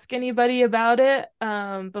ask anybody about it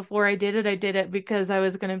before I did it. I did it because I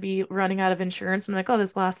was going to be running out of insurance. I'm like, oh,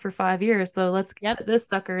 this lasts for 5 years, so let's Yep. put this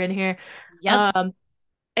sucker in here. Yep. Um,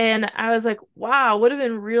 and I was like, wow, would have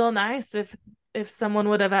been real nice if someone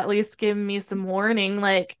would have at least given me some warning,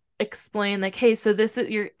 like, explain like, hey, so this is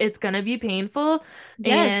it's gonna be painful,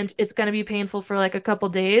 and Yes. it's gonna be painful for like a couple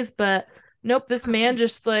days, but nope, this man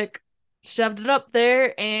just like shoved it up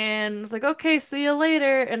there and was like, okay, see you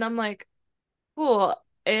later. And I'm like, cool.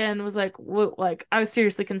 And was like, what? Like, I was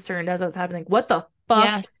seriously concerned as it was happening. What the fuck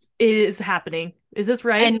Yes. is happening? Is this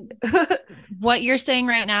right? And what you're saying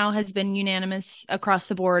right now has been unanimous across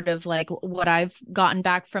the board of like what I've gotten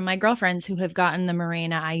back from my girlfriends who have gotten the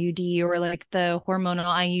Mirena IUD or like the hormonal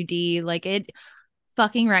IUD. Like it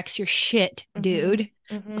fucking wrecks your shit, Mm-hmm. dude,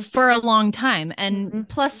 Mm-hmm. for a long time. Mm-hmm. And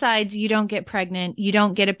plus sides, you don't get pregnant, you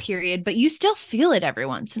don't get a period, but you still feel it every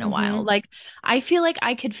once in a Mm-hmm. while. Like I feel like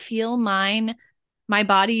I could feel my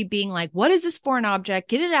body being like, what is this foreign object?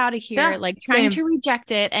 Get it out of Yeah, here, like trying same. to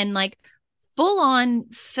reject it, and like full on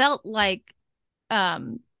felt like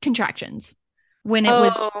contractions when it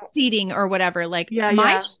was Oh, seeding or whatever. Like yeah,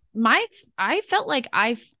 yeah. my I felt like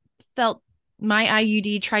I felt my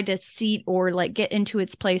IUD tried to seat or like get into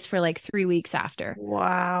its place for like 3 weeks after.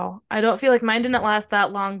 Wow. I don't feel like mine didn't last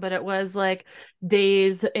that long, but it was like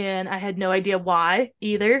days, and I had no idea why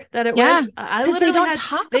either that it Yeah, was. I because they literally don't had,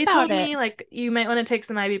 talk they about told it. me like you might want to take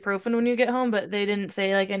some ibuprofen when you get home, but they didn't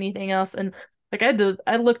say like anything else. And like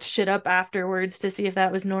I looked shit up afterwards to see if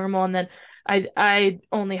that was normal. And then I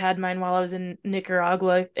only had mine while I was in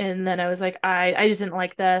Nicaragua. And then I was like, I just didn't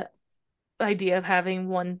like the idea of having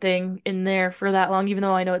one thing in there for that long, even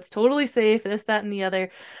though I know it's totally safe, this, that, and the other.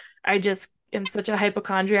 I just am such a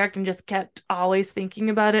hypochondriac and just kept always thinking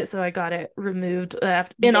about it. So I got it removed.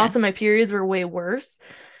 And also, my Yes. periods were way worse,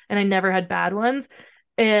 and I never had bad ones.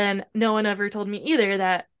 And no one ever told me either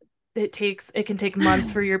that it can take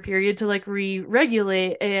months for your period to like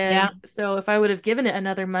re-regulate. Yeah. And so if I would have given it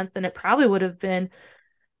another month, then it probably would have been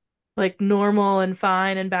like normal and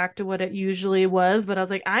fine and back to what it usually was. But I was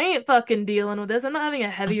like, I ain't fucking dealing with this. I'm not having a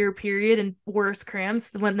heavier period and worse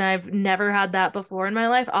cramps when I've never had that before in my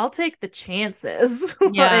life. I'll take the chances.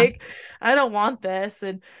 Yeah. Like, I don't want this.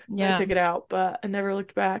 And so I Yeah. took it out, but I never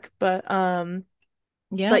looked back. Yeah.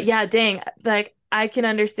 But yeah, dang, like I can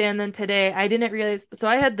understand them today. I didn't realize, so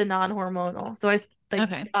I had the non-hormonal. So like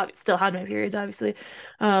Okay. still had my periods, obviously.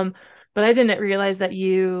 Um, but I didn't realize that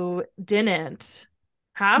you didn't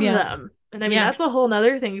have Yeah. them. And I mean, Yeah. that's a whole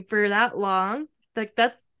nother thing for that long. Like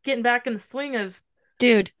that's getting back in the swing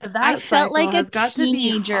Dude, of I that felt cycle like a has got to be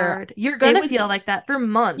teenager. hard. You're It gonna was feel like that for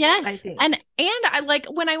months, I yes. think. And I like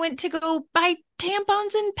when I went to go buy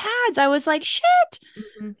tampons and pads, I was like, shit.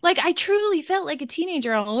 Hmm. Like I truly felt like a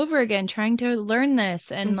teenager all over again trying to learn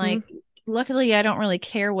this. And Hmm. like luckily I don't really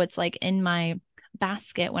care what's like in my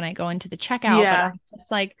basket when I go into the checkout, but Yeah. I'm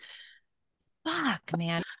just like, fuck,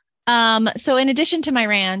 man. So in addition to my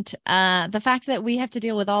rant, the fact that we have to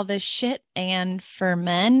deal with all this shit, and for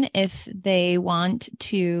men, if they want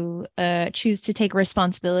to choose to take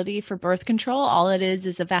responsibility for birth control, all it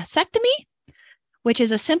is a vasectomy, which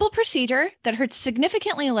is a simple procedure that hurts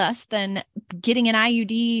significantly less than getting an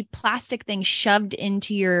IUD plastic thing shoved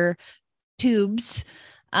into your tubes.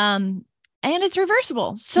 And it's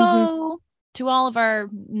reversible. Hmm. So to all of our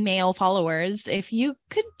male followers, if you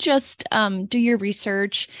could just do your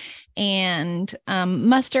research and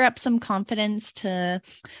muster up some confidence to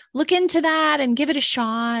look into that and give it a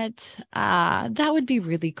shot, that would be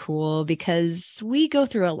really cool because we go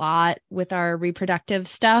through a lot with our reproductive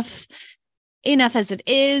stuff, enough as it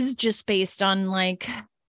is, just based on like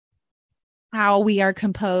how we are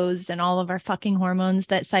composed and all of our fucking hormones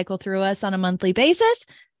that cycle through us on a monthly basis.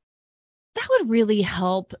 That would really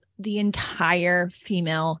help the entire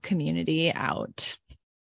female community out.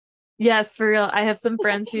 Yes, for real. I have some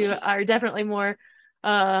friends who are definitely more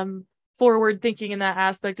forward thinking in that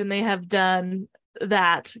aspect, and they have gone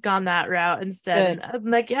that route instead. And Good.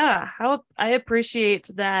 I'm like, yeah, how I appreciate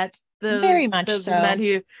that Very much those men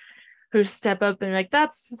so. who step up and like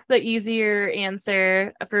that's the easier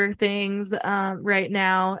answer for things right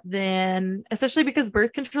now, than especially because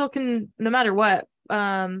birth control can, no matter what,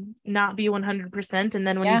 not be 100%. And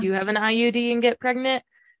then when you Yeah. do have an IUD and get pregnant,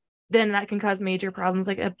 then that can cause major problems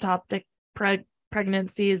like ectopic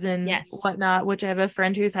pregnancies and Yes. whatnot, which I have a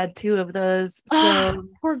friend who's had two of those. Oh, So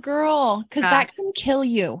poor girl. Because yeah. that can kill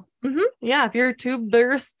you. Yeah, if your tube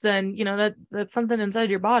bursts, and you know that's something inside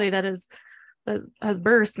your body that has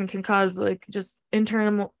burst and can cause like just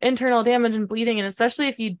internal damage and bleeding. And especially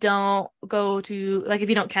if you don't go to, like, if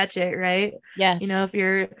you don't catch it right, you know, Yes. if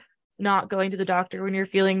you're not going to the doctor when you're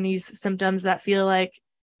feeling these symptoms that feel like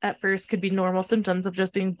at first could be normal symptoms of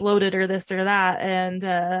just being bloated or this or that.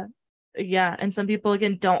 And yeah, and some people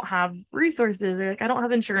again don't have resources. They're like, I don't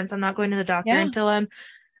have insurance, I'm not going to the doctor Yeah. until I'm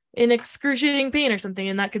in excruciating pain or something,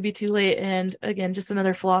 and that could be too late. And again, just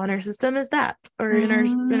another flaw in our system is that, or in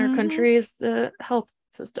our country is the health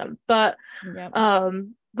system. But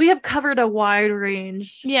we have covered a wide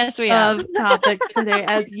range of topics today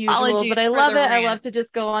as usual, but I love it. I love to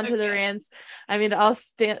just go on to the rants. I mean, it all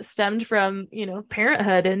stemmed from, you know,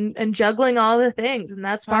 parenthood and juggling all the things, and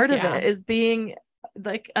that's part of it, is being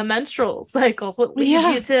like a menstrual cycles, what leads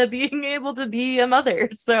you to being able to be a mother.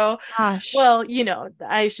 So well, you know,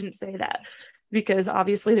 I shouldn't say that, because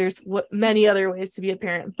obviously there's many other ways to be a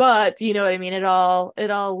parent, but you know what I mean, it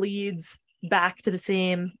all leads back to the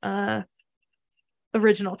same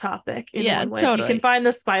original topic in one way. Totally. You can find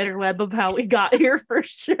the spider web of how we got here for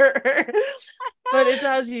sure. But it's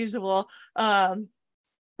as usual.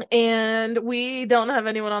 And we don't have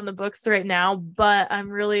anyone on the books right now, but I'm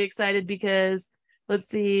really excited because let's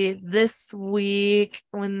see, this week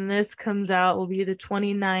when this comes out will be the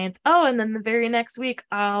 29th. Oh, and then the very next week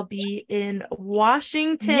I'll be in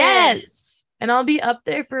Washington. Yes. And I'll be up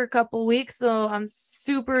there for a couple weeks. So I'm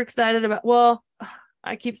super excited about, well,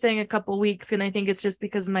 I keep saying a couple weeks, and I think it's just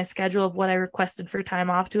because of my schedule of what I requested for time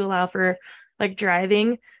off to allow for like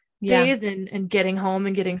driving days and getting home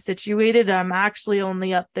and getting situated. I'm actually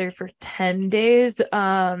only up there for 10 days.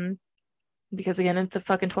 Because again, it's a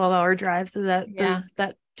fucking 12-hour drive. So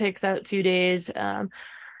that takes out 2 days.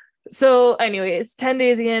 So anyways, 10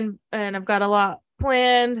 days in, and I've got a lot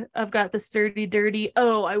planned. I've got the Sturdy Dirty.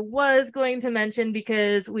 Oh, I was going to mention,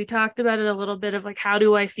 because we talked about it a little bit, of like, how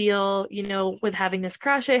do I feel, you know, with having this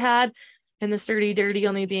crash I had, and the Sturdy Dirty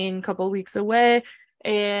only being a couple weeks away,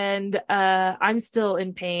 and I'm still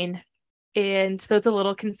in pain, and so it's a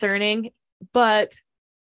little concerning, but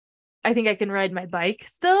I think I can ride my bike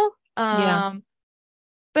still. But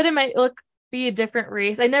it might be a different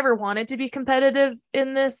race. I never wanted to be competitive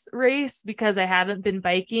in this race because I haven't been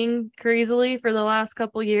biking crazily for the last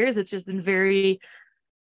couple years. It's just been very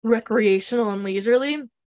recreational and leisurely.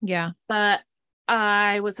 Yeah. But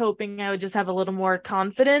I was hoping I would just have a little more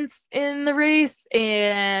confidence in the race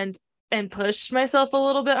and push myself a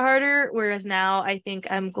little bit harder. Whereas now I think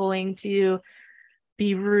I'm going to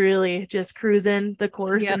be really just cruising the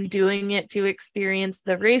course and doing it to experience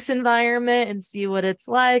the race environment and see what it's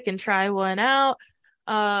like and try one out.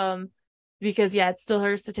 Because it still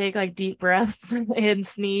hurts to take like deep breaths and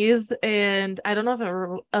sneeze. And I don't know if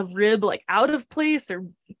a rib like out of place or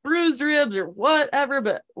bruised ribs or whatever,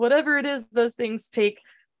 but whatever it is, those things take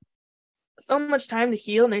so much time to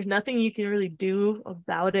heal, and there's nothing you can really do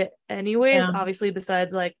about it anyways, obviously,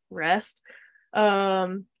 besides like rest.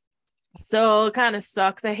 So it kind of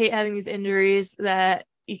sucks. I hate having these injuries that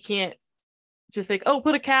you can't just like, oh,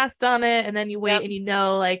 put a cast on it and then you wait and you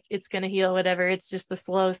know like it's gonna heal, whatever. It's just the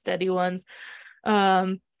slow, steady ones.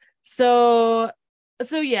 So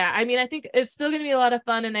yeah, I mean, I think it's still gonna be a lot of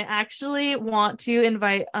fun, and I actually want to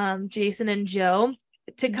invite Jason and Joe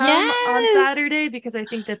to come on Saturday, because I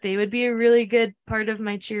think that they would be a really good part of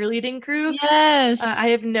my cheerleading crew. I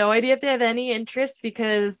have no idea if they have any interest,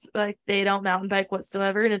 because like they don't mountain bike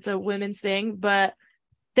whatsoever, and it's a women's thing, but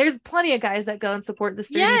there's plenty of guys that go and support the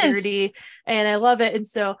Sturdy Dirty, and I love it. And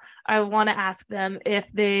so I want to ask them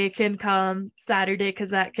if they can come Saturday, because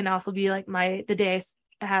that can also be like the day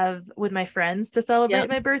I have with my friends to celebrate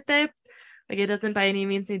my birthday. Like, it doesn't by any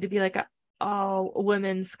means need to be like all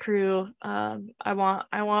women's crew. I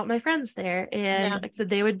want my friends there, and like I said,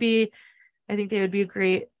 I think they would be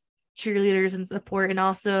great cheerleaders and support. And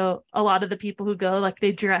also a lot of the people who go, like,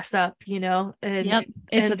 they dress up, you know, and I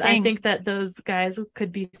think that those guys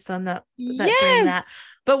could be some that bring that.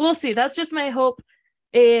 But we'll see. That's just my hope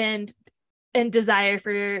and desire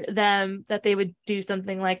for them, that they would do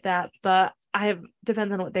something like that. But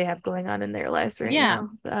depends on what they have going on in their lives right now.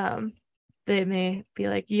 They may be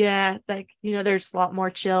like, like, you know, there's a lot more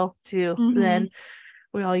chill too than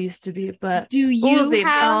we all used to be. But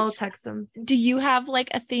I'll text them. Do you have like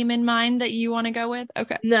a theme in mind that you want to go with?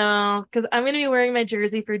 Okay. No, because I'm going to be wearing my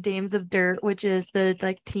jersey for Dames of Dirt, which is the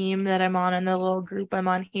like team that I'm on in the little group I'm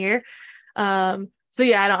on here. So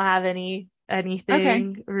yeah, I don't have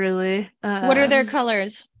anything really. What are their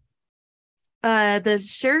colors? The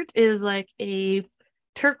shirt is like a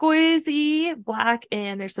turquoisey black,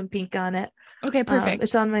 and there's some pink on it. Okay, perfect.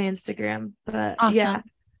 It's on my Instagram. But awesome.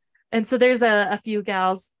 And so there's a few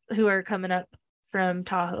gals who are coming up from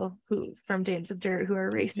Tahoe, who's from Dames of Dirt, who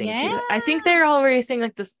are racing too. I think they're all racing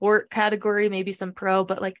like the sport category, maybe some pro,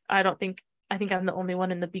 but like I think I'm the only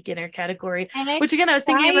one in the beginner category. Which again, I was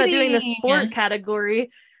thinking about doing the sport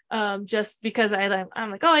category, just because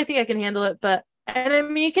I'm like, oh, I think I can handle it. But and I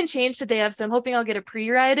mean, you can change the day of, so I'm hoping I'll get a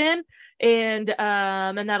pre-ride in and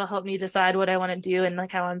that'll help me decide what I want to do and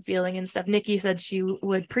like how I'm feeling and stuff. Nikki said she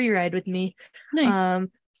would pre-ride with me. Nice.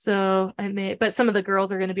 So I may, but some of the girls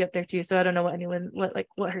are going to be up there too. So I don't know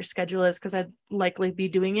what her schedule is, because I'd likely be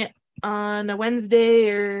doing it on a Wednesday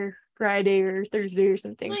or Friday or Thursday or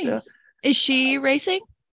something. Nice. So is she racing?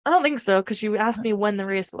 I don't think so, because she asked me when the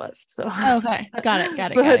race was. So Okay, got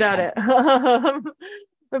it. So I doubt it.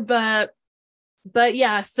 But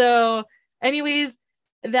yeah. So, anyways,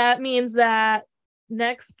 that means that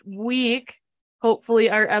next week, hopefully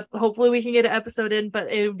we can get an episode in,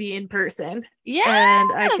 but it would be in person. Yeah.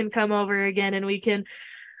 And I can come over again and we can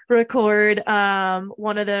record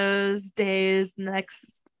one of those days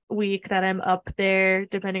next week that I'm up there,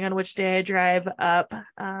 depending on which day I drive up.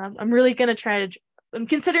 I'm really gonna I'm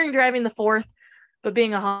considering driving the 4th, but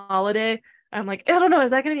being a holiday, I'm like, I don't know,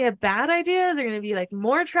 is that gonna be a bad idea? Is there gonna be like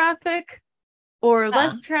more traffic or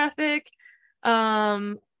less traffic?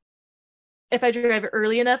 If I drive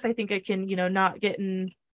early enough, I think I can, not get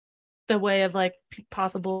in the way of like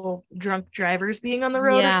possible drunk drivers being on the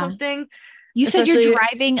road or something. You said you're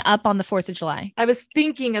driving up on the 4th of July. I was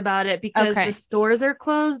thinking about it because the stores are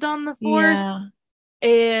closed on the 4th.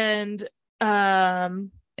 And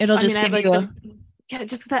it'll just give you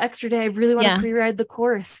just that extra day. I really want to pre-ride the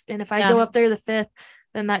course. And if I go up there the 5th,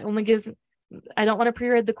 then that only I don't want to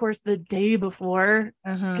pre-ride the course the day before,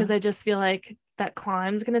 because I just feel like that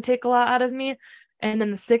climb's going to take a lot out of me. And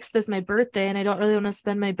then the 6th is my birthday, and I don't really want to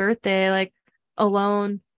spend my birthday like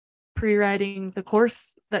alone pre-riding the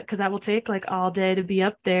course, because that will take like all day to be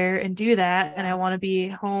up there and do that. And I want to be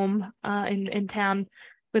home in town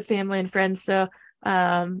with family and friends. So it's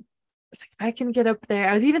like, if I can get up there.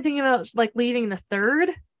 I was even thinking about like leaving the 3rd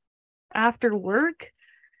after work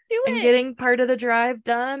and getting part of the drive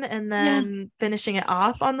done, and then finishing it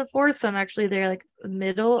off on the 4th. So I'm actually there like the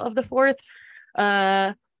middle of the 4th.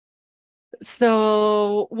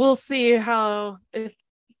 So we'll see if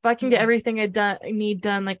I can get everything I need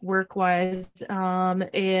done like work wise.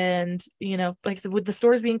 And like I said, with the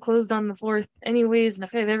stores being closed on the 4th anyways, and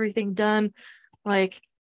if I have everything done, like,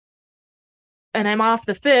 and I'm off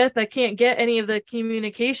the 5th, I can't get any of the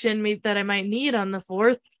communication that I might need on the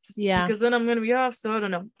 4th. Because then I'm going to be off. So I don't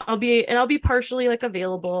know. I'll be partially like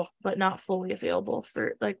available, but not fully available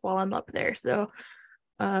for like while I'm up there. So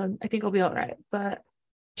I think I'll be all right. But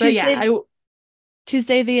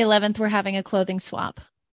Tuesday the 11th, we're having a clothing swap.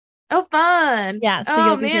 Oh, fun. Yeah.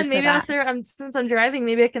 So maybe after since I'm driving,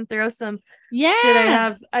 maybe I can throw some shit I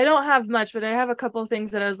have. I don't have much, but I have a couple of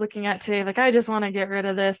things that I was looking at today. Like, I just want to get rid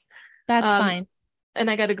of this. That's fine. And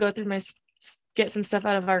I got to go through get some stuff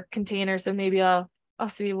out of our container. So maybe I'll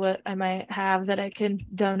see what I might have that I can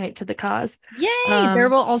donate to the cause. Yay. There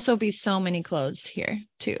will also be so many clothes here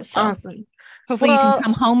too. So awesome. Hopefully you can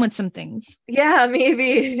come home with some things. Yeah,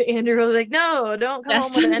 maybe Andrew will be like, no, don't come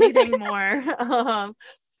home with anything more.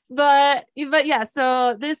 But yeah,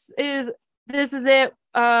 so this is it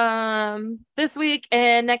this week,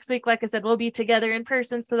 and next week, like I said, we'll be together in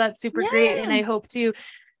person, so that's super great. And I hope to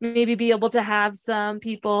maybe be able to have some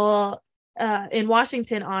people in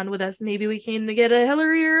Washington on with us. Maybe we can get a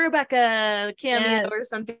Hillary or Rebecca cameo or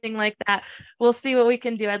something like that. We'll see what we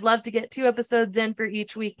can do. I'd love to get 2 episodes in for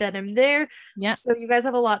each week that I'm there. Yeah. So you guys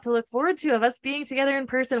have a lot to look forward to of us being together in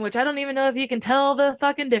person, which I don't even know if you can tell the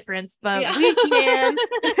fucking difference, but we can.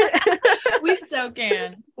 We so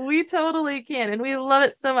can. We totally can. And we love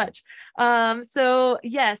it so much. So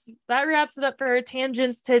yes, that wraps it up for our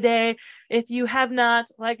tangents today. If you have not,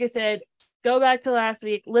 like I said, go back to last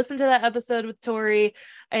week, listen to that episode with Tori,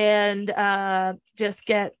 and just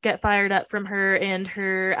get fired up from her and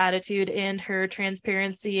her attitude and her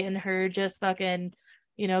transparency and her just fucking,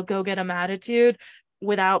 go get 'em attitude,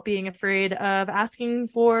 without being afraid of asking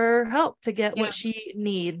for help to get what she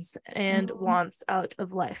needs and wants out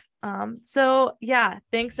of life. So yeah,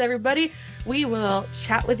 thanks everybody. We will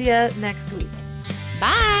chat with you next week.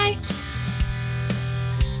 Bye.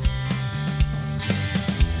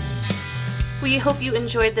 We hope you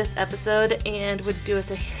enjoyed this episode and would do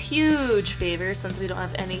us a huge favor, since we don't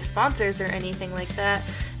have any sponsors or anything like that,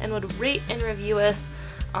 and would rate and review us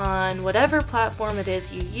on whatever platform it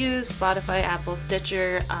is you use, Spotify, Apple,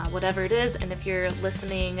 Stitcher, whatever it is. And if you're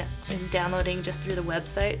listening and downloading just through the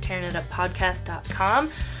website,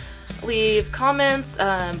 tearingituppodcast.com, leave comments.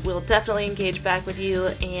 We'll definitely engage back with you.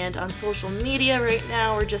 And on social media right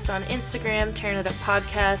now, we're just on Instagram. Tearing It Up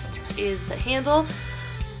Podcast is the handle.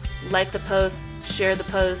 Like the post, share the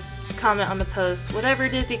post, comment on the post, whatever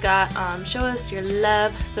it is you got. Show us your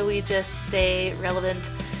love so we just stay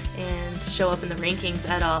relevant and show up in the rankings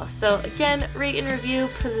at all. So again, rate and review,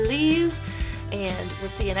 please. And we'll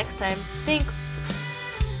see you next time. Thanks.